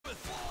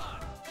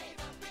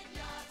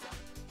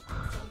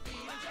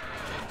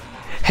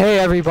Hey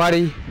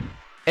everybody,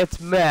 it's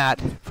Matt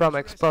from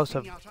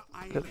Concussive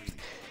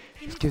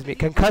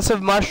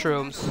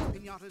Mushrooms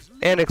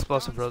and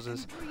Explosive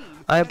Roses.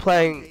 I am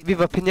playing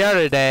Viva Pinata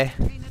today.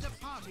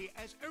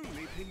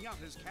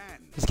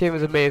 This game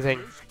is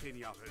amazing.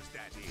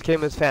 This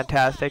game is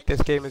fantastic.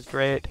 This game is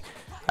great.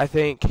 I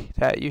think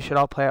that you should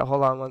all play it.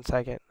 Hold on one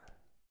second.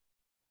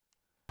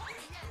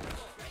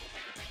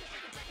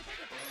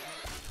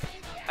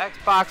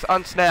 Xbox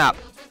on Snap.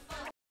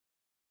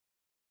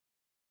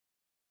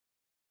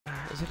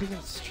 Is it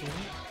even streaming?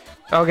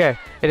 Okay,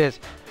 it is.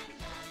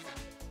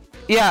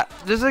 Yeah,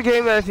 this is a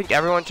game that I think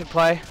everyone should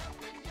play.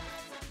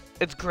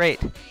 It's great.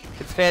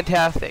 It's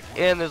fantastic.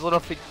 And there's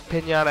little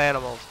pinata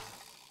animals.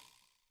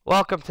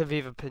 Welcome to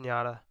Viva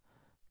Pinata.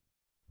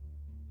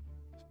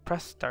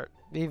 Press start.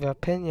 Viva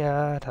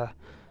Pinata.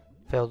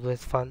 Filled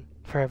with fun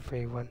for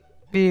everyone.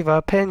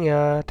 Viva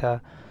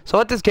Pinata. So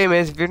what this game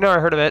is, if you've never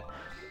heard of it,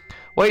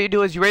 what you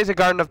do is you raise a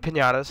garden of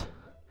pinatas.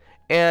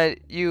 And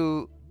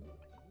you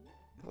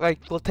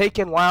we'll take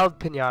in wild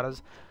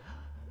pinatas,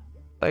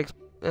 like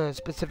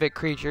specific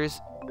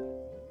creatures,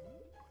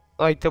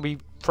 like there'll be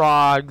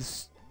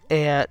frogs,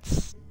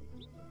 ants,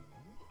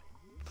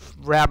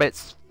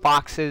 rabbits,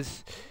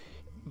 foxes,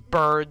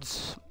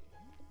 birds.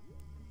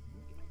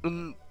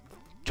 In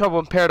Trouble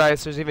in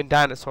Paradise, there's even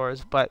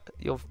dinosaurs, but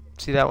you'll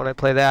see that when I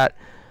play that.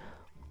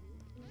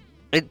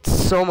 It's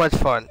so much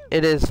fun.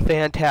 It is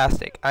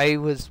fantastic. I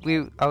was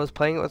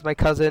playing it with my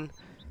cousin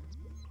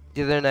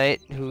the other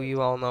night, who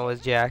you all know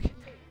as Jack.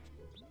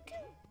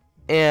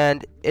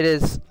 And it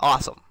is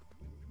awesome.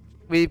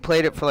 We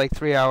played it for like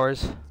 3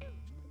 hours,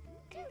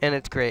 and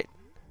it's great.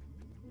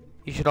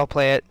 You should all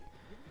play it.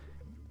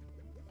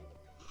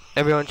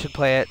 Everyone should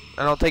play it.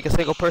 I don't think a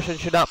single person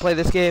should not play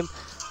this game.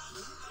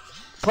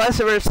 Plus,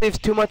 it receives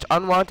too much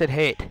unwanted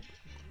hate.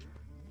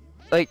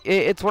 Like,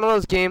 it's one of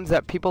those games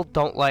that people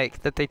don't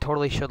like, that they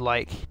totally should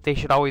like. They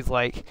should always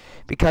like,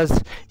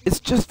 because it's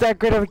just that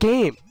great of a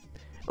game.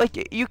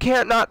 Like, you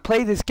can't not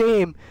play this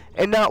game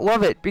and not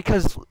love it,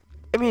 because,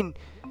 I mean,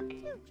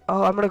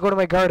 oh, I'm going to go to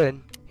my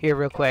garden here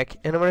real quick,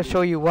 and I'm going to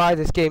show you why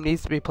this game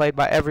needs to be played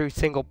by every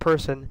single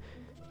person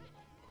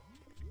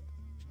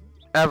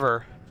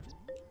ever.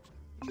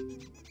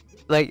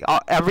 Like,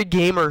 every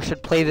gamer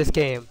should play this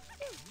game.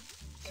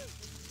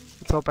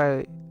 Let's hope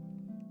I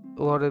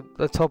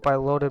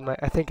loaded my,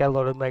 I think I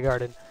loaded my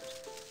garden.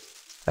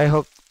 I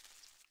hope,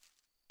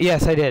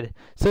 yes, I did.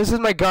 So this is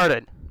my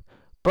garden,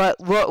 but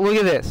look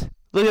at this.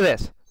 Look at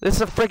this. This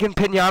is a freaking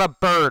pinata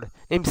bird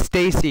named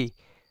Stacy.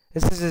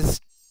 This is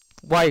his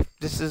wife.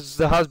 This is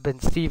the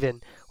husband,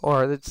 Steven,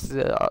 or it's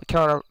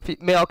the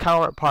male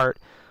counterpart.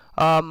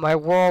 My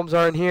worms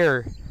are in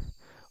here.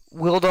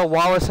 Wilda,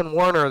 Wallace, and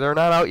Warner. They're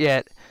not out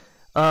yet.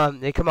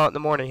 They come out in the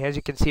morning. As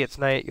you can see, it's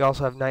night. You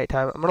also have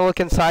nighttime. I'm gonna look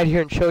inside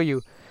here and show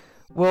you.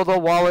 Wilda,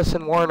 Wallace,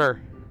 and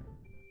Warner.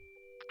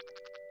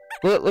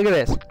 Look at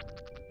this.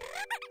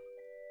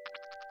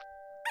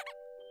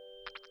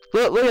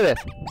 Look at this.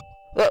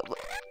 Look.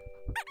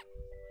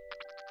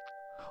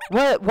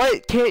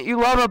 What can't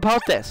you love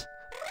about this?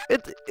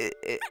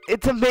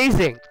 It's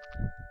amazing.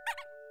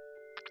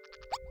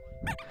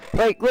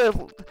 Like,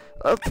 look,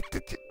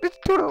 it's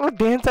doing a little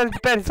dance on its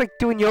bed. It's like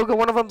doing yoga.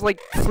 One of them's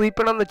like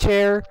sleeping on the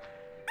chair.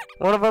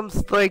 One of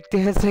them's like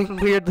dancing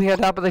weirdly on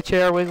top of the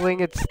chair, wiggling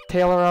its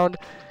tail around.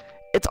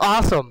 It's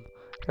awesome.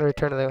 I'm gonna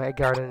return to my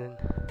garden, and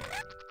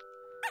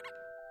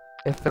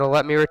if it'll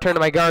let me return to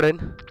my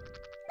garden.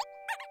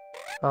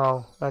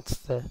 Oh, that's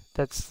the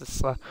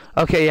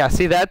okay, yeah.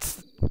 See,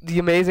 that's the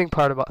amazing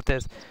part about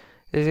this.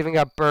 There's even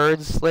got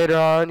birds later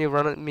on. You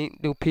run and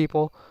meet new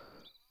people.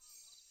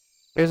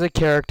 There's a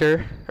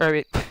character. I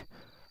mean,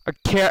 a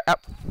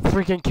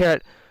freaking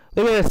carrot.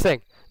 Look at this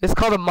thing. It's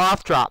called a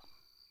moth drop.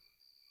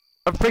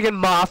 A freaking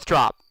moth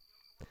drop.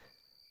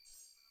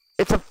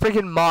 It's a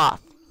freaking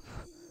moth.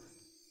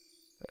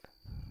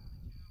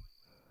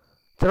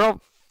 They're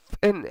all,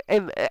 and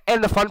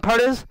the fun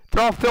part is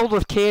they're all filled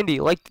with candy.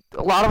 Like,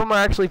 a lot of them are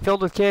actually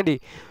filled with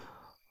candy.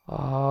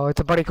 Oh, it's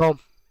a bunny comb.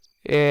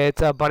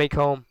 It's a bunny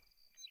comb.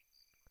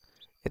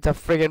 It's a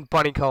friggin'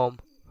 bunny comb.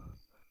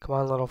 Come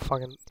on, little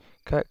fucking...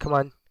 Come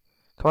on.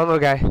 Come on, little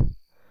guy.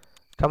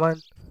 Come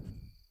on.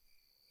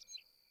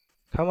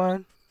 Come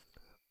on.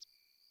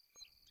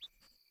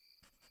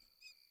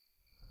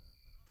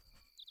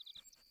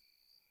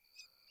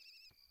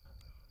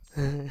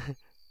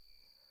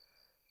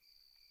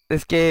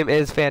 This game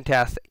is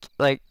fantastic.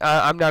 Like,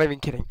 I'm not even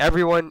kidding.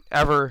 Everyone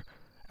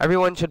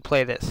should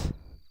play this.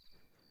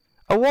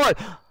 Award!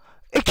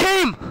 It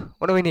came!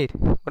 What do we need?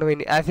 What do we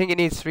need? I think it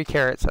needs 3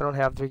 carrots. I don't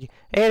have 3.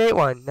 Hey, it ate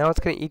one. Now it's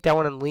gonna eat that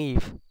one and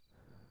leave.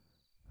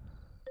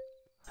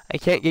 I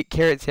can't get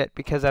carrots yet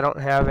because I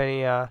don't have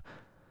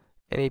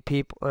any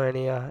people or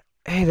any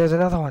hey, there's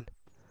another one.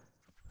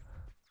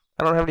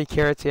 I don't have any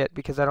carrots yet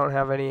because I don't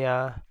have any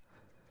I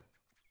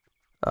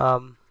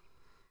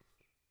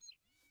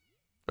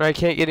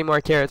can't get any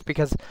more carrots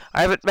because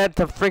I haven't met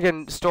the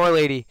friggin' store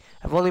lady.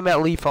 I've only met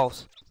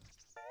Leafos.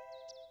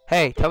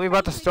 Hey, tell me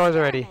about the stores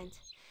already.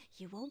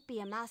 You won't be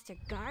a master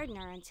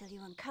gardener until you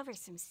uncover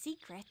some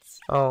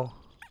secrets. Oh.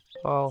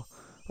 Well,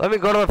 let me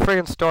go to the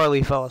friggin' store,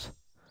 Leafos.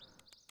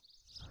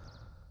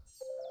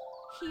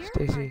 Here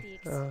Stacy,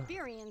 are the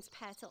experience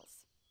petals.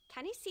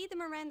 Can you see them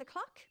around the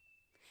clock?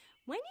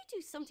 When you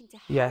do something to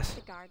help yes.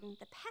 the garden,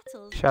 the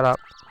petals... Shut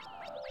up.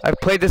 I've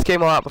played this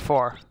game a lot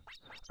before.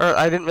 Or,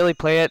 I didn't really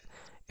play it.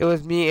 It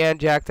was me and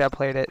Jack that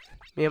played it.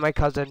 Me and my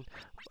cousin.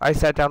 I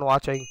sat down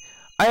watching.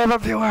 I have a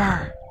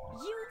viewer!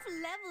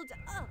 You've leveled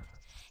up.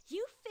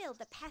 You filled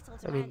the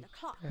petals around the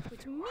clock,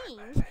 which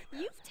means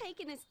you've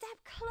taken a step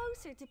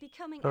closer to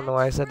becoming I don't know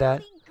why I said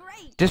that.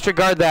 Great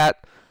Disregard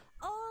that.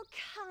 All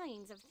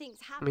kinds of things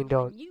happen I mean,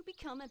 don't. when you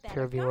become a If you're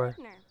better a viewer.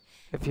 gardener.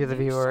 If you're the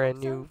viewer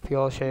and you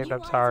feel ashamed,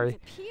 I'm sorry.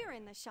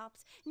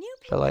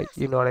 But like,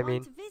 you know what I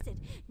mean.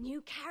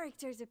 New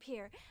characters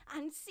appear,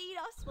 and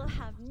Cedos will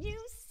have new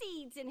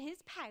seeds in his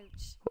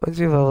pouch. Once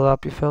you level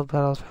up, you fill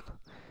petals.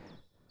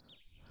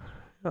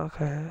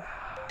 Okay.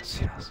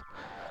 Cedos.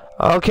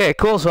 Okay,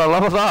 cool. So I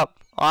leveled up.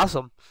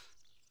 Awesome.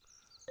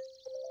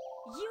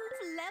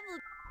 You've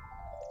leveled.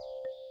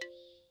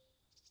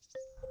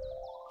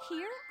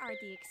 Here are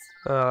the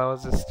that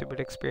was a stupid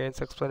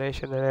experience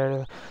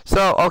explanation.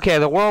 So, okay,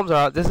 the worms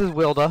are. This is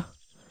Wilda.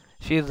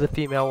 She is the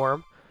female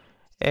worm.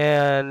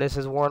 And this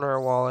is Warner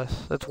or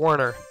Wallace. That's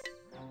Warner.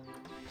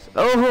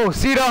 Oh,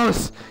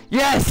 Cedos!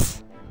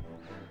 Yes!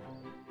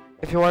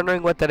 If you're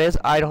wondering what that is,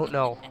 I don't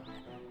know.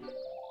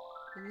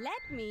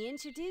 Let me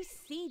introduce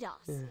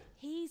Cedos. Yeah.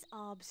 He's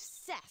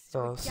obsessed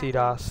with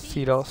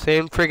Cedos.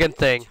 Same friggin'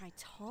 thing. Try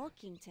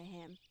talking to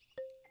him.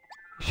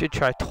 You should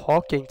try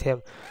talking to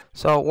him.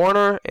 So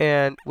Warner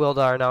and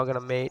Wilda are now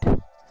gonna mate.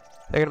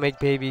 They're gonna make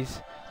babies.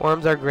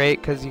 Worms are great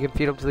because you can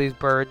feed them to these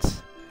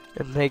birds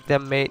and make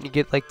them mate, and you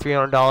get like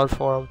 $300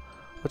 for them,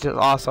 which is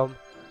awesome.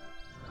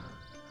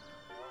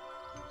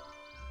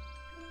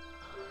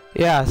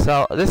 Yeah,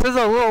 so this is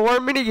a little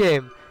worm mini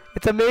game.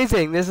 It's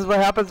amazing. This is what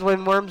happens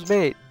when worms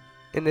mate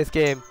in this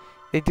game.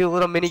 They do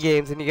little mini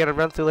games, and you gotta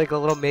run through like a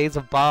little maze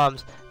of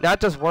bombs. Not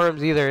just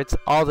worms either. It's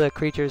all the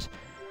creatures,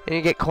 and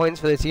you get coins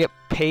for this. You get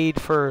paid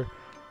for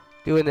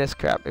doing this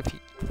crap. If you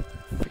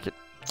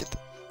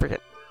freaking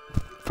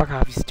fuck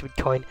off, you stupid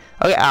coin.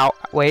 Okay, ow,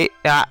 wait,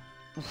 ah.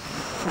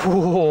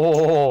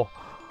 Whoa.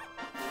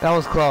 That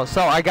was close.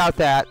 So I got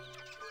that,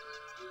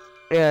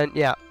 and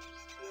yeah,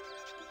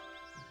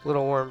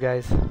 little worm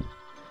guys.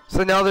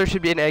 So now there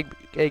should be an egg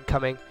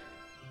coming.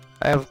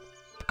 I have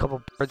a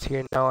couple birds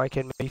here now. I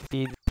can maybe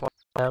feed one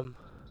of them.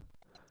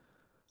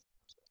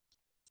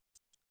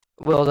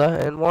 Wilda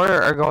and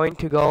Warner are going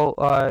to go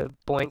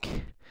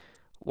boink.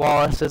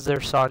 Wallace is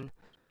their son.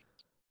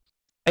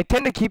 I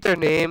tend to keep their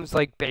names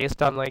like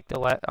based on like the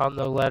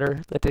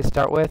letter that they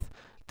start with.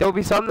 There will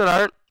be some that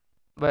aren't,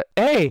 but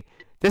hey,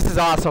 this is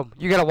awesome.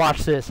 You gotta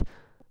watch this.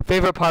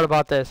 Favorite part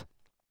about this.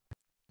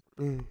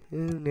 They're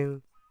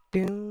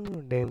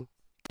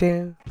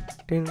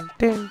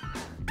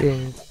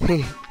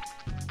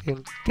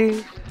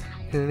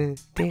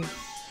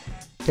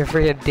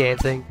freaking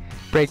dancing,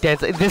 break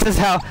dancing. This is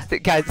how,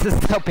 guys. This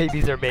is how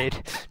babies are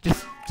made.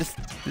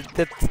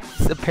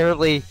 That's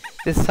apparently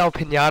this is how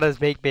pinatas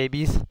make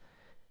babies.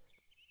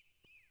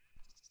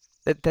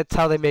 That's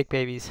how they make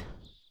babies.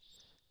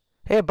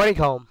 Hey, a bunny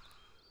comb.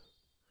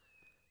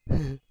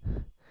 But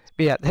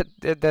yeah,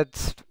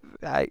 that's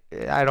I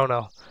don't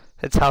know.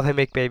 That's how they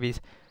make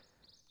babies.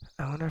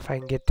 I wonder if I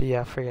can get the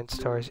friggin'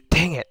 stores.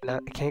 Dang it! I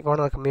can't go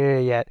into the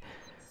community yet.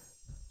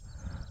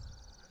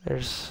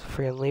 There's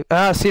friggin' leaf.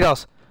 Ah,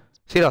 Cedos.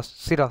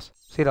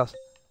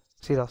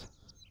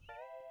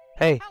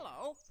 Hey.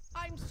 Hello,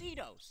 I'm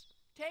Cedos.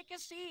 Take a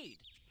seed,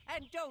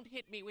 and don't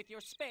hit me with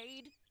your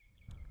spade.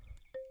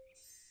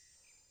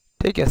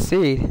 Take a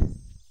seed.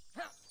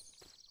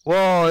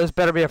 Whoa, this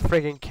better be a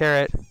friggin'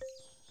 carrot.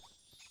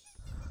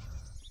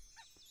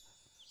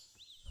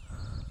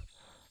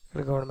 I'm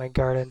gonna go into my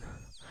garden.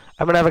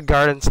 I'm gonna have a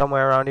garden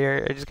somewhere around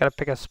here. I just gotta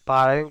pick a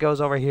spot. I think it goes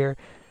over here.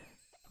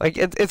 Like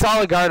it's all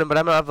a garden, but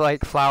I'm gonna have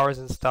like flowers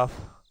and stuff.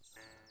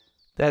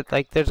 That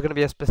like there's gonna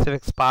be a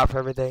specific spot for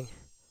everything.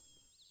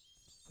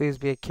 Please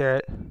be a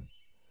carrot.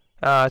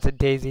 It's a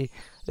daisy.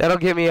 That'll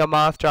give me a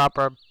moth drop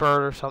or a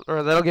bird or something,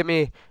 or that'll give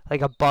me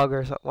like a bug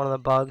or something, one of the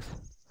bugs.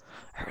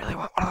 I really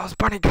want one of those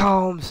bunny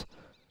combs.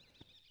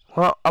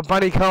 Well, a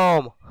bunny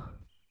comb.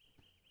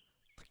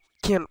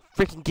 Can't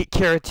freaking get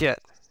carrots yet.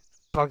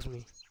 Bugs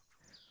me.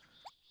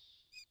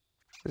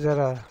 Is that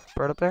a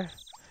bird up there?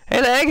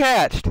 Hey, the egg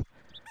hatched.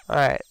 All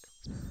right.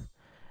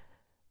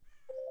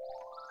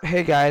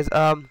 Hey guys,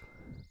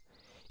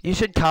 you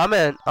should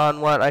comment on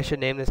what I should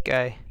name this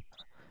guy.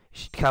 You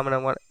should comment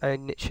on what I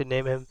should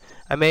name him.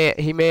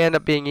 He may end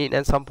up being eaten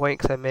at some point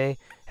because I may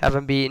have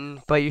him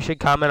beaten, but you should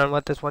comment on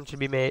what this one should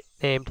be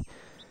named.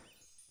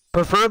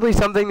 Preferably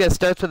something that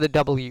starts with a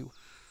W.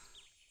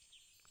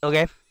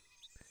 Okay?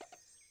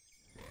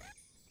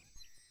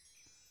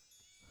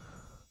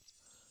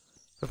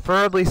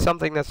 Preferably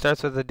something that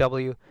starts with a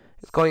W.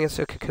 It's going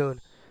into a cocoon.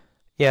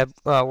 Yeah,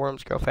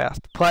 worms grow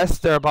fast. Plus,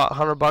 they're about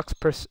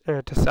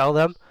 $100 to sell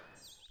them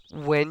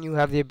when you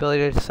have the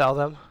ability to sell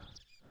them.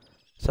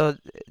 So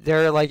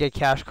they're like a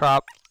cash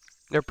crop.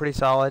 They're pretty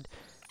solid.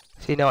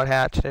 See, now it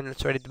hatched and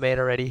it's ready to mate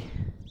already.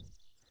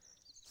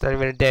 It's not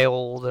even a day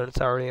old and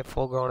it's already a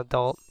full-grown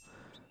adult.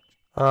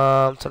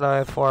 So now I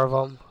have 4 of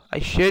them. I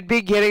should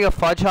be getting a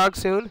fudge hog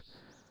soon.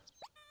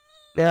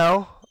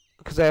 Now,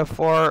 because I have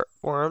 4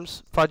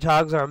 worms. Fudge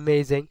hogs are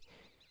amazing.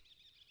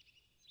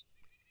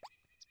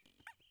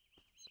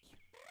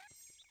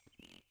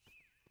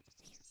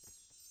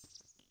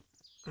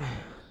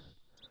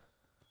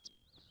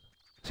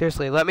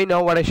 Seriously, let me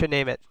know what I should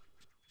name it.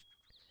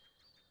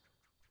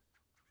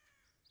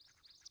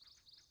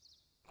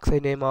 Cause I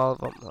name all of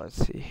them.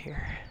 Let's see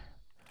here.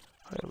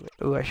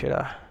 Ooh, I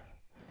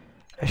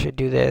should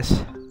do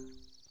this.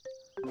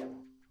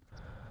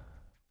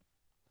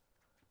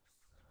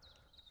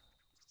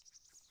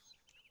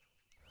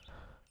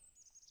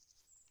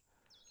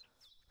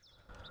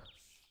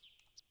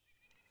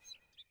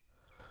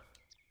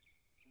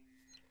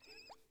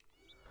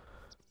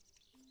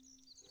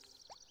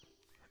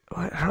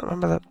 What? I don't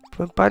remember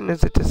what button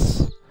is it?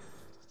 Just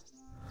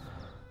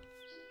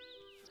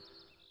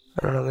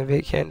I don't know. Maybe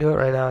I can't do it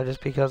right now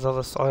just because all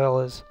the soil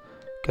is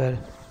good.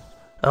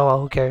 Oh well,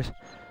 who cares?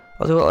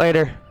 I'll do it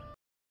later.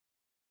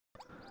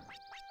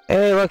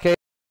 Hey, look! Hey,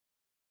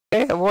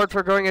 award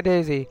for growing a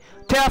daisy.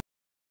 Tap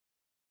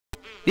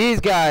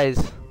these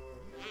guys.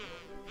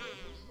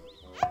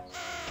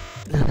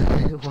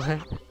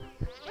 What?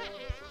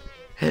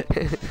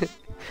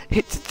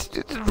 It's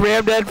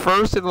rammed head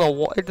first into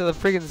the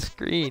friggin'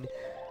 screen.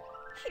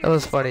 That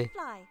was funny.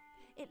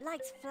 It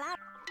likes flower.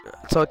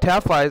 So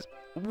tap flies,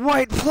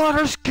 white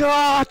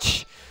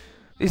flutterscotch.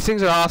 These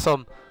things are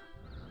awesome.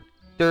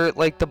 They're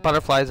like the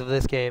butterflies of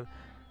this game.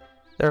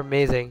 They're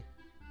amazing.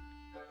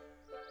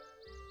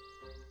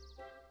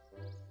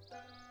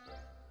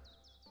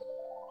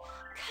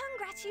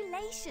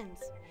 Congratulations.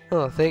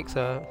 Oh, thanks.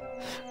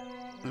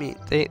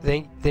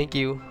 Thank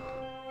you,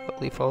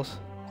 Leafos.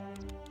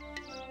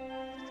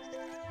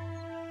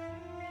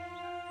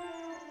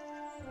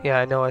 Yeah,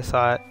 I know I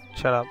saw it.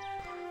 Shut up.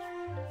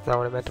 That's not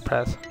what I meant to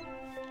press.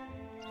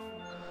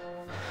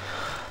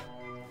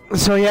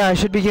 So yeah, I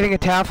should be getting a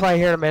taffly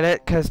here in a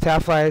minute, because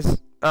tafflies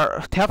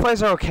are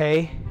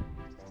okay.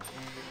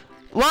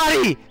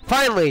 Lottie!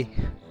 Finally!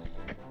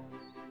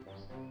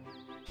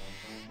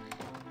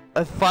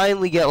 I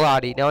finally get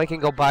Lottie. Now I can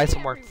go buy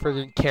some more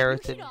friggin'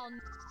 carrots and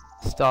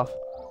stuff.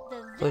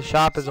 So the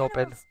shop is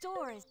open.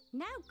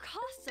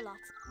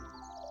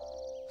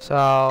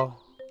 So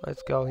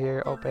let's go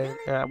here. Open.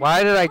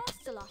 Why did I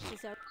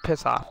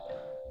piss off?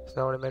 That's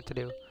not what I meant to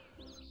do.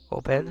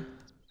 Open.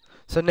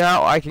 So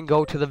now I can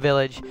go to the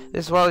village.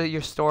 This is where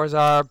your stores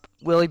are.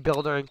 Willy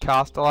Builder and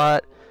Cost a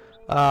Lot.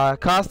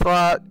 Cost a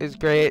Lot is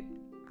great,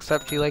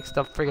 except she likes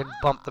to friggin'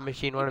 bump the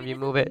machine whenever you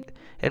move it.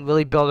 And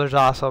Willy Builder's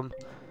awesome.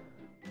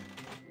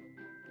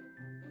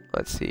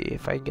 Let's see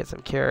if I can get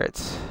some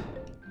carrots.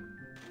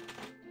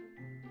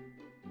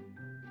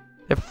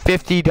 They're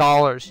 $50.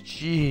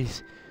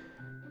 Jeez.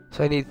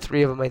 So I need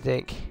 3 of them, I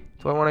think.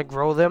 Do I want to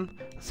grow them?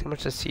 Let's see how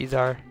much the seeds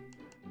are.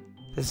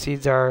 The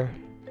seeds are...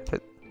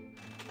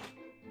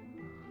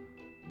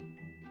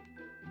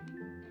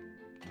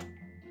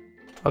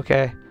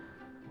 Okay.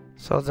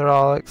 So they're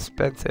all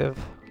expensive.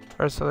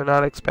 Or so they're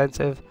not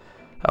expensive.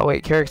 Oh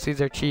wait, carrot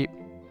seeds are cheap.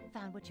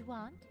 Found what you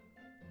want?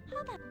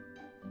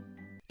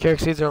 Carrot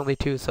seeds are only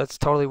 2, so it's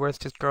totally worth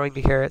just growing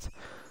the carrots.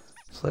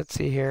 So let's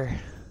see here.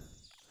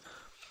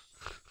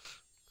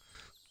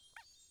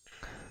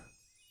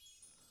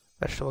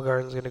 Vegetable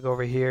garden's gonna go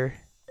over here.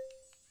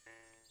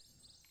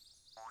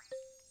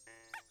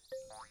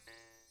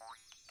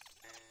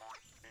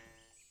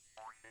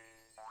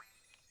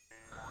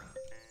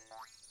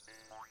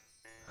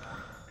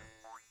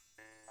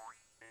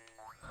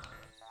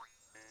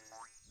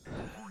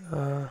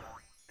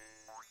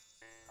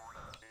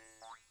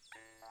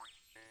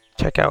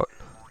 Check out.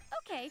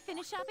 Okay,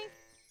 finish shopping.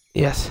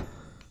 Yes.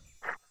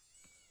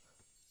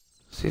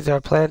 Seeds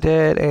are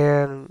planted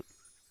and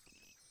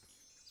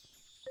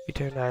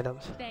return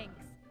items. Thanks.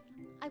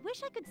 I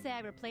wish I could say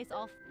I replace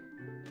all.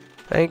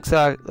 Thanks,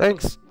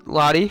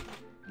 Lottie.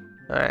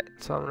 Alright,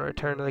 so I'm gonna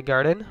return to the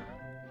garden.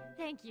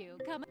 Thank you.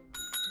 Come.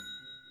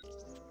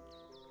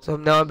 So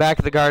now I'm back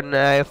at the garden.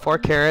 I have 4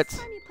 carrots.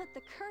 Next time you put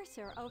the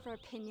cursor over a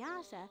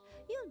pinata,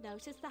 you'll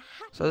notice the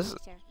happy So this is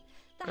meter.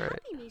 The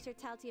happy meter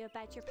tells you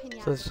about your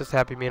pinata. So it's just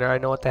happy meter. I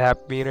know what the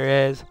happy meter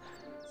is.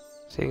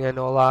 Seeing I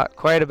know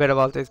quite a bit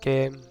about this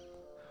game.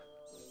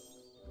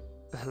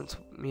 Since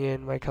me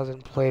and my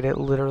cousin played it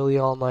literally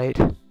all night.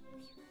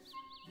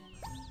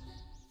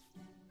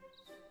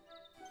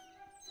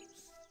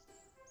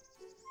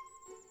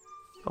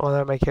 Oh,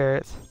 there are my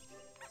carrots.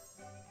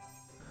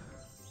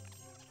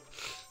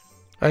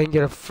 I can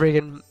get a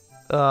friggin'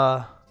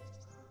 I'll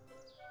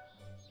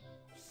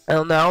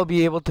now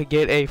be able to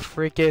get a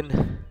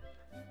freaking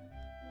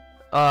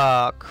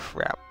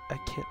crap. I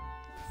can't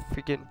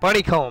freaking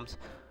bunny combs.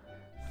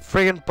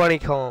 Friggin' bunny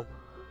comb.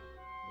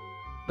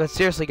 But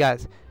seriously,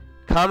 guys,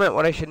 comment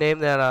what I should name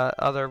that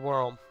other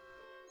worm.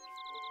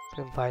 I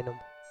can find him.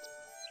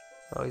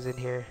 Oh, he's in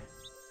here.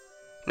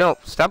 No,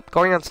 stop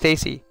going on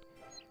Stacy.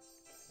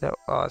 No,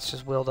 oh, it's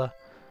just Wilda.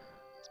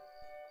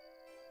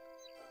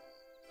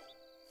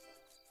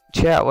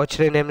 Chat, what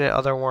should I name the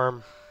other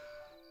worm?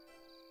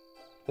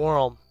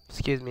 Worm.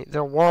 Excuse me.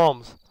 They're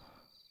worms.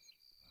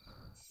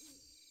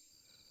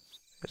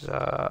 There's,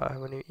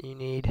 what do you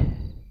need?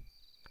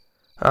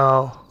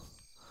 Oh.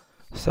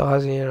 Still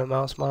hasn't eaten a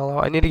mouse mallow.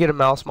 I need to get a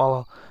mouse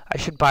mallow. I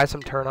should buy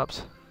some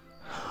turnips.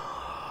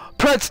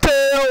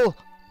 Pretzel!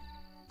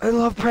 I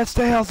love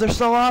pretzels. They're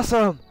so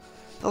awesome.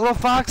 The little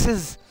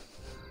foxes.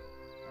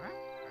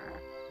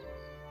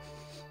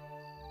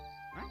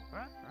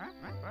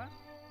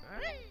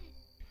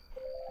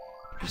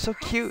 They're so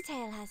cute.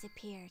 Tail has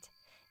appeared.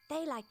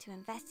 They like to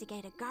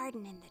investigate a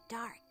garden in the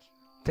dark.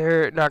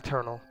 They're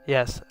nocturnal.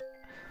 Yes.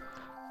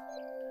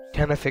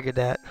 Kinda figured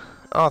that.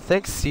 Oh,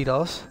 thanks,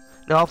 Cedos.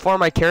 Now 4 of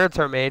my carrots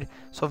are made.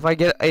 So if I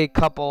get a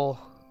couple...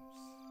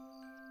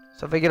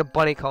 So if I get a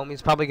bunny comb,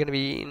 he's probably gonna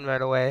be eaten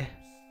right away.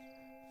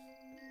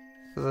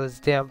 Because of this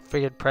damn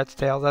friggin'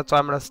 pretzels. That's why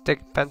I'm gonna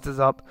stick fences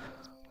up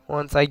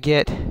once I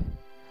get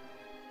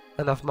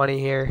enough money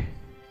here.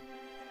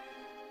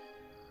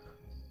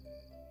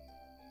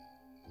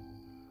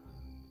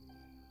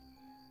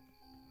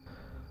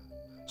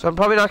 So I'm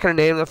probably not going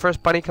to name the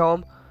first bunny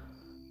comb.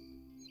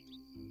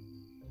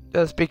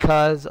 Just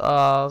because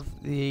of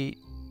the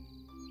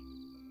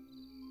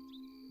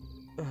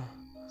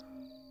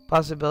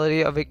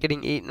possibility of it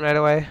getting eaten right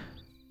away.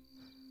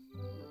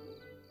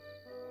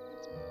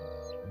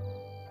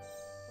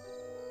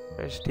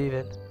 There's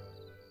Steven.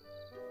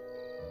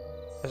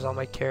 There's all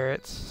my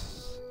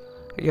carrots.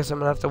 I guess I'm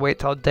going to have to wait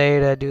till day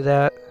to do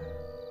that.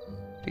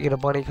 To get a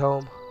bunny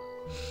comb.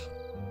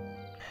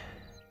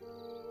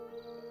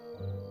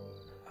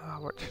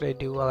 What should I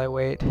do while I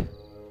wait? I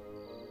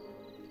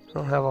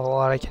don't have a whole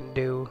lot I can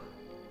do.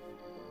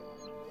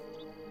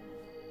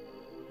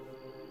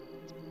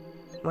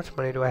 How much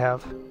money do I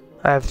have?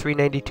 I have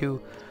 392.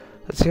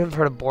 Let's see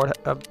for the board.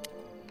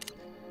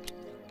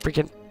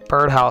 Freaking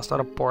birdhouse,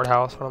 not a board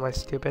house. What am I,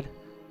 stupid?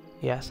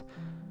 Yes.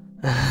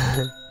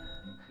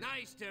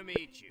 Nice to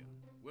meet you.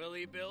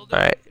 Willie Builder.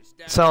 Alright.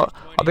 So,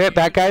 I'll be right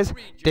back, guys.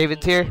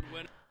 David's here.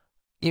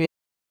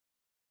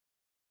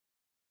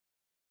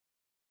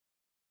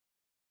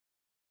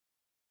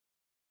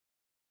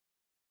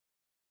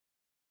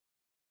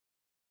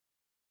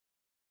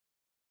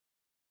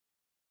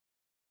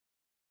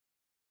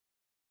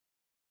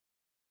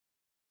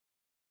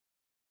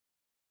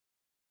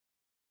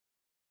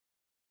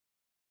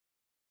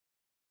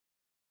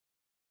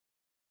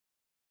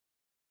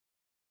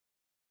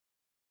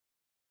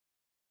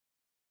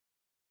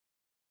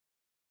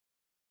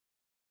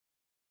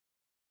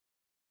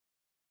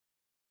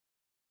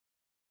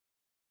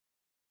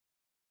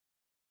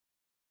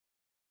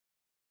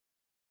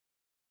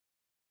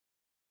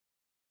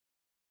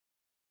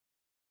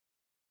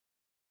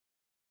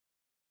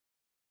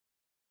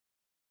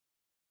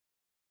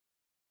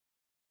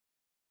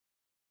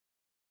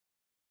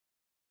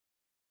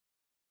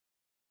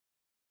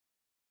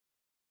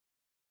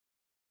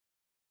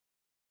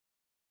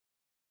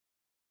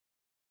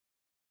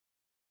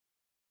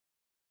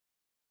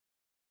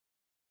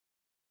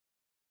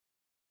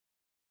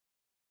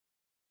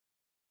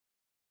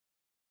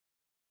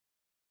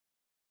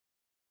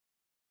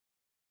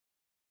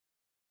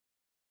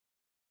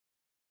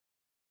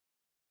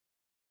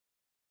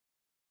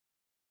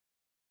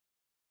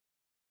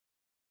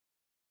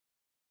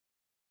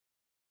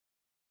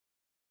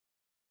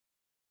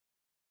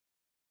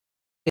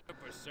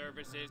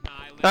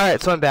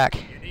 Alright, so I'm back.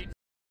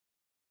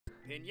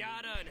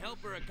 Pinata and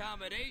helper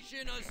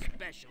accommodation a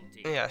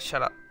specialty. Yeah,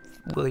 shut up,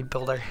 Willie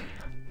Builder.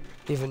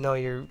 Even though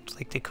you're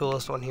like the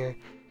coolest one here.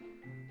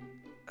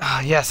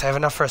 Ah, yes, I have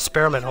enough for a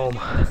experiment home.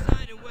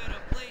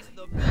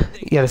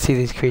 You gotta see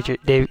these creatures,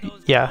 Dave.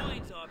 Yeah.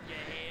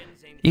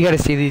 You gotta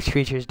see these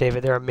creatures,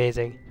 David. They're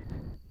amazing.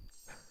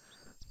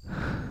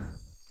 Let's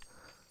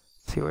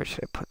see, where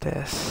should I put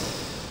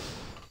this?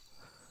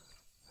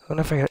 I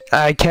wonder if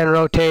I can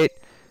rotate.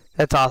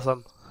 That's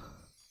awesome.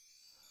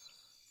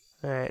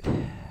 Alright.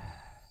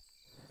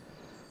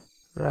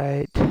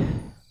 Right.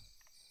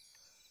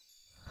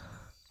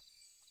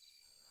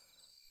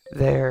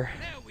 There.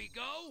 There we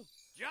go.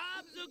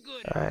 Job's a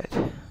good. Alright.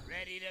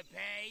 Ready to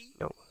pay?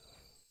 No.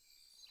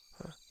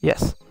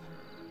 Yes.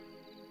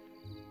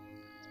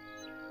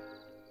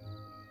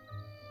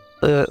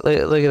 Look at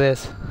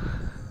this.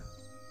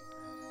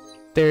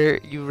 There,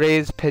 you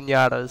raise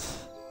pinatas.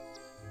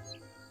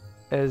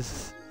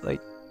 As,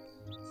 like,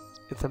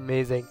 it's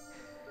amazing.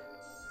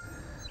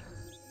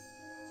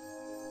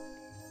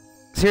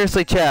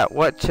 Seriously, chat,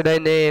 what should I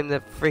name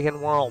the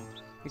freaking worm?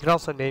 You can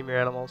also name your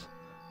animals.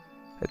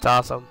 It's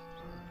awesome.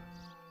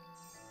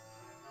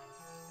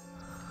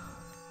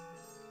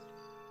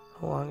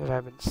 How long have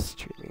I been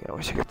streaming? I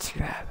wish I could see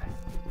that.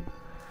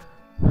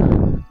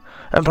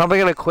 I'm probably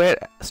gonna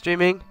quit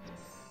streaming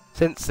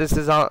since this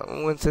is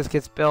on. Once this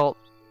gets built.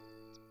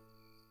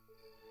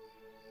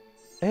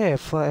 Hey,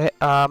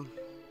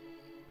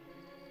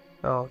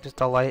 oh, just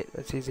a light.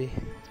 That's easy.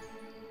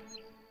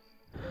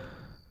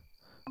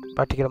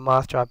 About to get a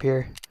moth drop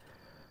here.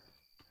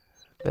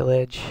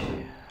 Village.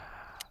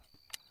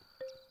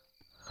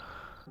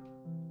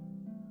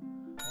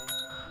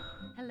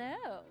 Hello.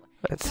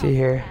 Let's see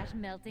here. Cash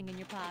melting in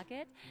your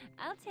pocket.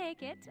 I'll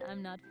take it.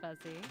 I'm not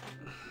fussy.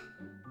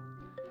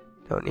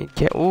 Don't need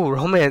ooh,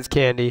 romance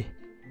candy.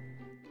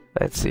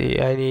 Let's see.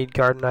 I need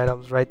garden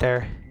items right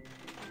there.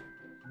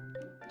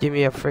 Give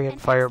me a friggin'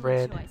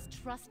 firebrand.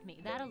 Trust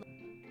me, that'll...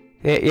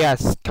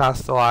 Yes,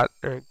 costs a lot,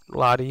 or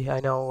Lottie. I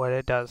know what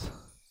it does.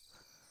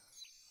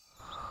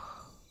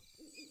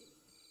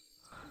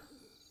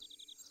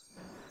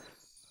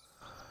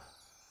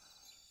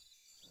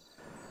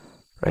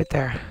 Right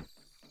there.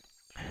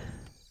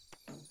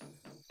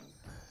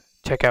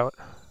 Check out.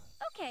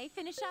 Okay,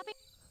 finish shopping.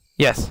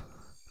 Yes.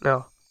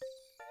 No.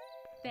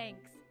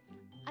 Thanks.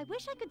 I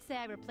wish I could say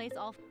I replace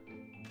all...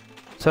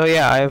 So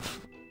yeah,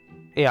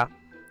 yeah.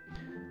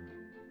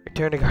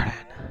 Return to garden.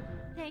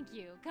 Thank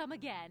you. Come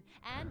again.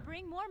 And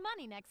bring more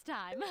money next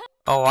time.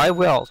 Oh, I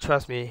will.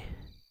 Trust me.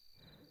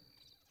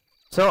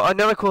 So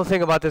another cool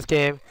thing about this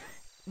game,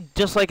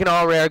 just like in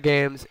all Rare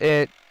games,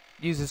 it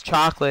uses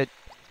chocolate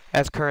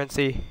as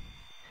currency.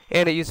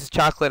 And it uses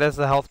chocolate as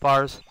the health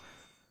bars.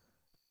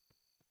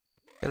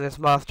 And this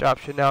moth drop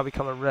should now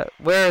become a red.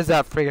 Where is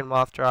that friggin'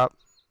 moth drop?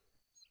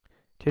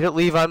 Did it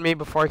leave on me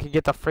before I could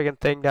get the friggin'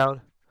 thing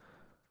down?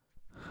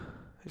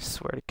 I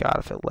swear to God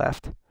if it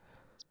left.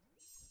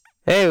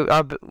 Hey,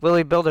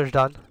 Willie Builder's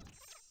done.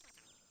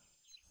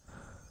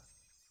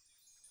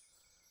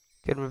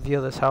 Can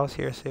reveal this house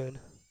here soon.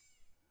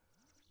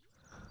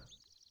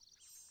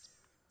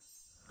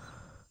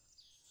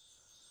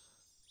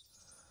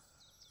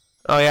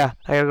 Oh yeah,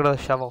 I gotta go to the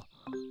shovel.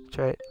 That's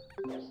right.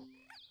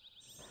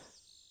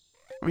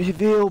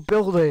 Reveal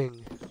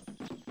building.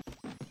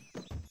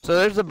 So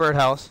there's the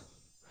birdhouse.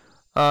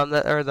 Or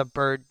the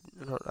bird.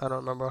 I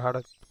don't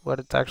remember what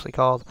it's actually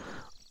called.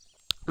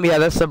 But yeah,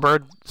 that's the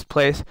bird's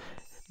place.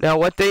 Now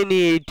what they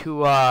need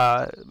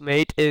to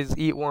mate is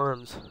eat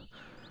worms.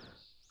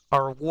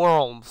 Or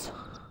worms.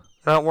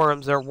 Not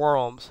worms, they're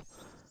worms.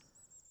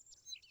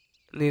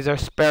 And these are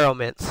sparrow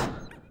mints.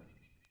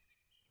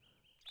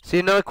 See,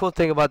 another cool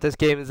thing about this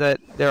game is that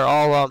they're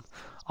all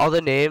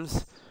the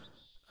names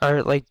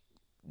are like,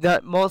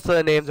 most of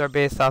the names are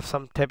based off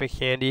some type of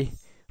candy,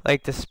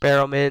 like the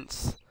sparrow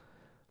mints,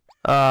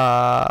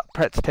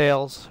 Pretz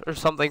Tails, or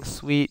something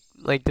sweet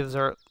like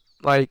dessert,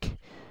 like.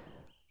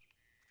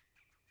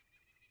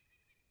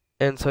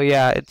 And so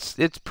yeah, it's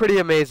pretty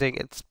amazing.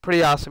 It's a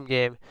pretty awesome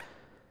game.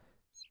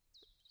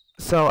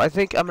 So I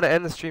think I'm gonna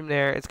end the stream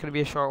there. It's gonna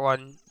be a short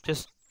one,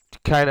 just to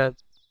kind of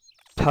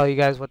tell you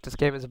guys what this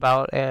game is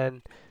about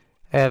and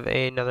have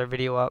another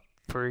video up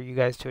for you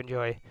guys to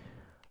enjoy.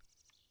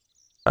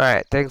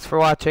 Alright, thanks for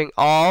watching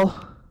all.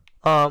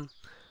 I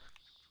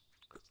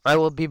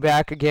will be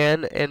back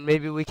again, and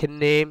maybe we can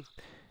name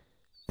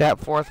that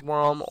fourth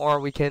worm, or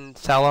we can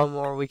sell him,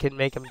 or we can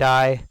make him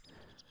die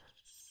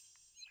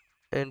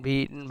and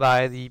be eaten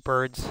by the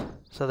birds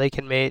so they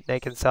can mate and I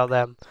can sell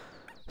them.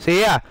 So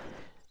yeah,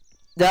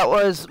 that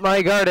was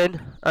my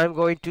garden. I'm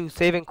going to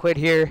save and quit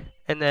here,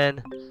 and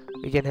then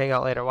we can hang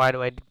out later. Why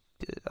do I do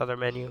the other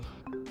menu?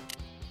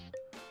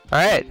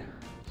 Alright.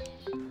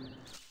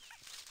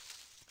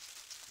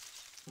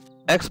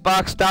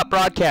 Xbox stop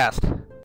broadcast.